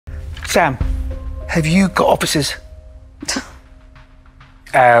Sam, have you got offices?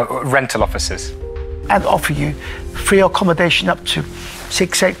 Rental offices. And offer you free accommodation up to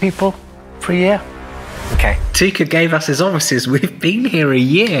 6-8 people for a year? Okay. Touker gave us his offices. We've been here a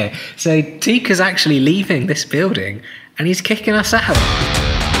year. So Touker's actually leaving this building and he's kicking us out.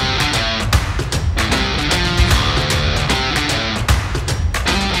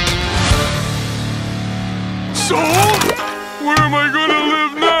 So, where am I gonna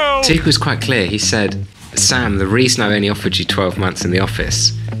live now? Touker was quite clear. He said, Sam, the reason I only offered you 12 months in the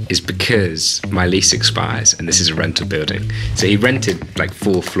office is because my lease expires and this is a rental building. So he rented like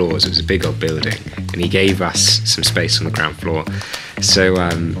 4 floors. It was a big old building and he gave us some space on the ground floor. So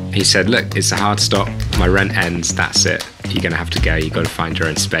he said, look, it's a hard stop. My rent ends. That's it. You're going to have to go. You've got to find your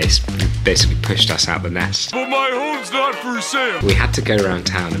own space. He basically pushed us out the nest. But my home's not for sale. We had to go around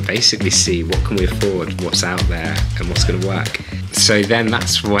town and basically see what can we afford, what's out there and what's going to work. So then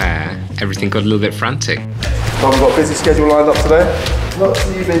that's where everything got a little bit frantic. Tom's got a busy schedule lined up today? Not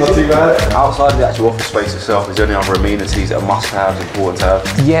too busy. Not too bad. Outside of the actual office space itself, is there any other amenities that are must-have, important to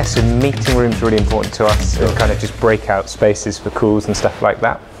have? Yes, a meeting room's really important to us, and kind of just breakout spaces for calls and stuff like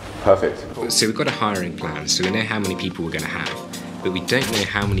that. Perfect. So we've got a hiring plan, so we know how many people we're going to have, but we don't know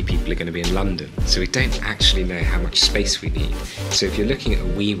how many people are going to be in London, so we don't actually know how much space we need. So if you're looking at a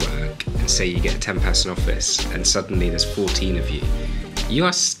WeWork and say you get a 10-person office and suddenly there's 14 of you, you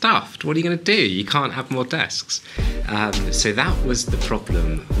are stuffed. What are you going to do? You can't have more desks. So that was the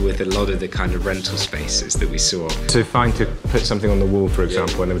problem with a lot of the kind of rental spaces that we saw. So fine to put something on the wall, for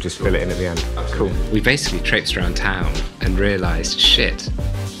example, and then we just fill it in at the end. Cool. We basically traipsed around town and realised, shit,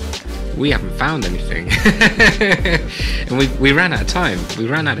 we haven't found anything. And we ran out of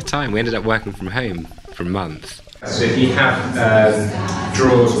time. We ended up working from home for a month. So if you have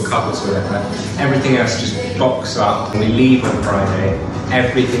drawers or cupboards or whatever, everything else just box up. When we leave on Friday,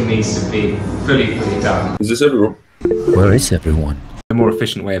 everything needs to be fully done. Is this everyone? Where is everyone? A more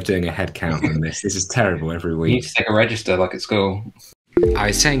efficient way of doing a head count on this. This is terrible every week. You need to take a register like at school. I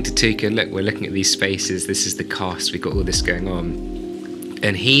was saying to Touker, look, we're looking at these spaces, this is the cost, we've got all this going on.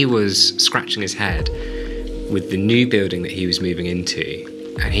 And he was scratching his head with the new building that he was moving into.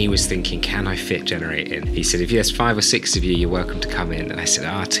 And he was thinking, can I fit Generate in? He said, if there's 5 or 6 of you, you're welcome to come in. And I said,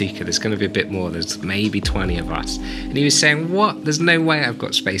 Touker, there's going to be a bit more. There's maybe 20 of us. And he was saying, what? There's no way I've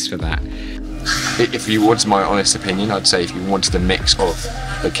got space for that. If you wanted my honest opinion, I'd say if you wanted a mix of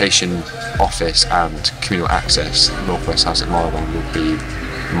location, office and communal access, Northwest House at Marylebone would be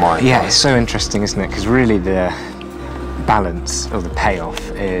my Yeah, it's so interesting, isn't it? Because really the balance or the payoff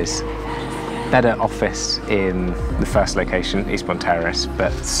is better office in the first location, Eastbourne Terrace,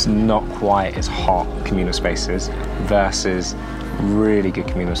 but it's not quite as hot communal spaces versus really good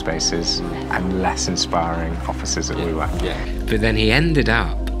communal spaces and less inspiring offices at WeWork. Yeah. But then he ended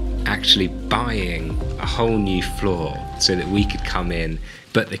up actually buying a whole new floor so that we could come in.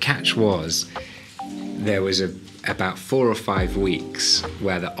 But the catch was there was about 4 or 5 weeks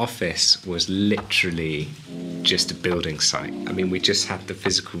where the office was literally just a building site. I mean, we just had the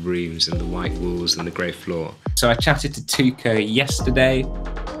physical rooms and the white walls and the grey floor. So I chatted to Touker yesterday.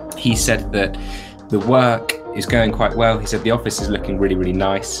 He said that the work is going quite well. He said the office is looking really, really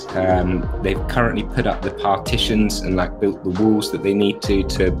nice. They've currently put up the partitions and like built the walls that they need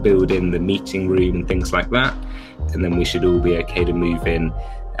to build in the meeting room and things like that. And then we should all be okay to move in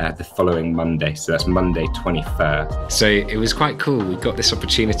the following Monday. So that's Monday 23rd. So it was quite cool. We got this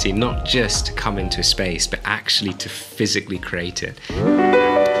opportunity not just to come into a space, but actually to physically create it.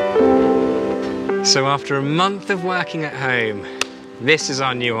 So after a month of working at home, this is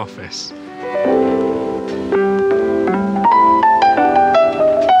our new office.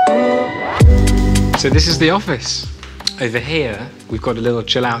 So this is the office. Over here, we've got a little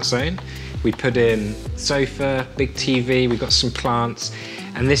chill out zone. We put in sofa, big TV, we've got some plants,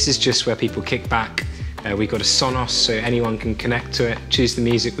 and this is just where people kick back. We've got a Sonos so anyone can connect to it, choose the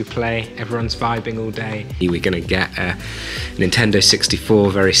music we play, everyone's vibing all day. We're gonna get a Nintendo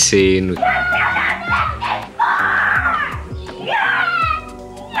 64 very soon.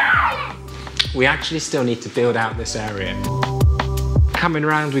 We actually still need to build out this area. Coming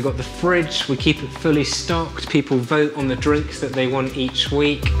around, we've got the fridge, we keep it fully stocked, people vote on the drinks that they want each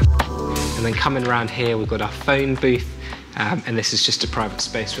week. And then coming around here, we've got our phone booth, and this is just a private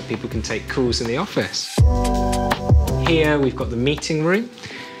space where people can take calls in the office. Here, we've got the meeting room,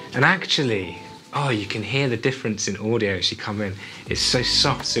 and actually, oh, you can hear the difference in audio as you come in. It's so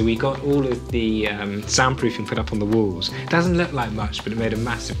soft, so we got all of the soundproofing put up on the walls. It doesn't look like much, but it made a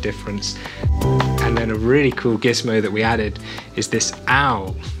massive difference. And And then a really cool gizmo that we added is this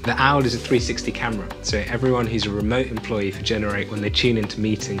owl. The owl is a 360 camera. So everyone who's a remote employee for Generate, when they tune into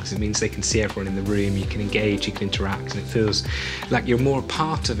meetings, it means they can see everyone in the room, you can engage, you can interact, and it feels like you're more a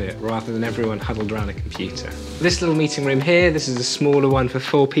part of it rather than everyone huddled around a computer. This little meeting room here, this is a smaller one for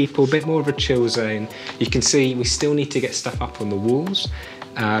 4 people, a bit more of a chill zone. You can see we still need to get stuff up on the walls,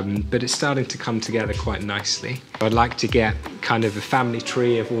 but it's starting to come together quite nicely. I'd like to get kind of a family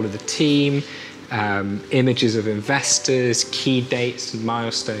tree of all of the team, images of investors, key dates and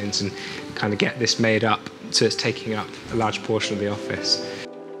milestones, and kind of get this made up so it's taking up a large portion of the office.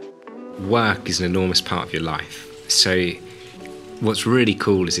 Work is an enormous part of your life. So what's really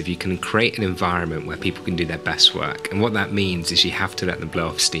cool is if you can create an environment where people can do their best work. And what that means is you have to let them blow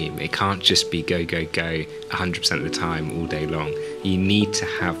off steam. It can't just be go, go, go 100% of the time all day long. You need to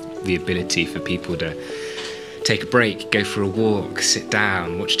have the ability for people to take a break, go for a walk, sit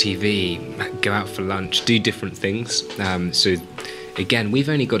down, watch TV, go out for lunch, do different things. So again, we've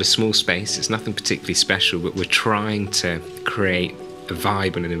only got a small space. It's nothing particularly special, but we're trying to create a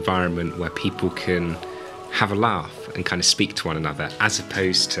vibe and an environment where people can have a laugh and kind of speak to one another, as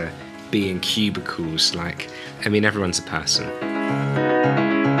opposed to being cubicles. Like, I mean, everyone's a person.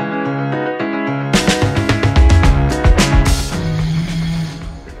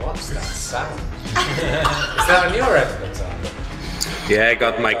 What's that sound? Is that on your end of the time? Yeah, I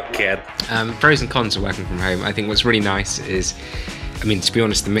got my cat. Pros and cons of working from home. I think what's really nice is, I mean, to be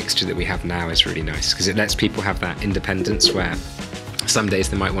honest, the mixture that we have now is really nice because it lets people have that independence where some days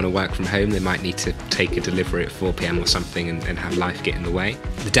they might want to work from home, they might need to take a delivery at 4 p.m. or something and have life get in the way.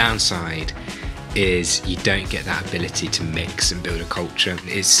 The downside is you don't get that ability to mix and build a culture.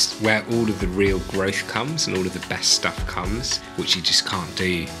 It's where all of the real growth comes and all of the best stuff comes, which you just can't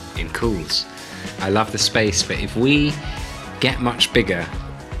do in calls. I love the space, but if we get much bigger,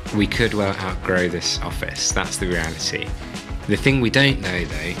 we could well outgrow this office. That's the reality. The thing we don't know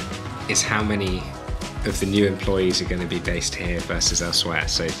though is how many of the new employees are going to be based here versus elsewhere.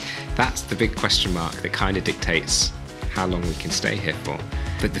 So that's the big question mark that kind of dictates how long we can stay here for.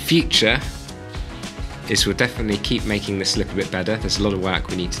 But the future is we'll definitely keep making this look a bit better. There's a lot of work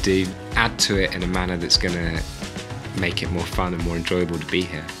we need to do. Add to it in a manner that's going to make it more fun and more enjoyable to be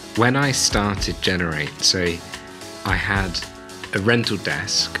here. When I started Generate, so I had a rental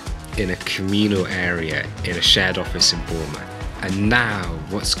desk in a communal area in a shared office in Bournemouth. And now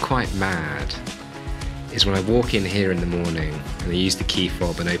what's quite mad is when I walk in here in the morning and I use the key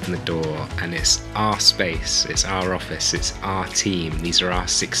fob and open the door, and it's our space, it's our office, it's our team, these are our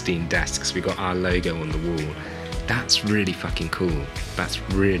 16 desks, we got our logo on the wall. That's really fucking cool. That's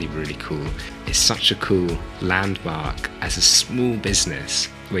really, really cool. It's such a cool landmark as a small business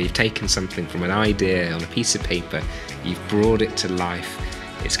where you've taken something from an idea on a piece of paper, you've brought it to life,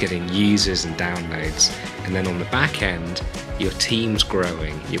 it's getting users and downloads, and then on the back end, your team's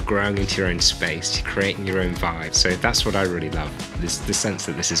growing, you're growing into your own space, you're creating your own vibe. So that's what I really love, this the sense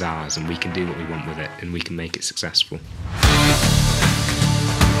that this is ours and we can do what we want with it and we can make it successful.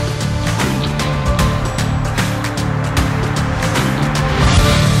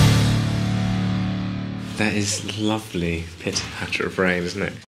 That is lovely pitter-patter of rain, isn't it?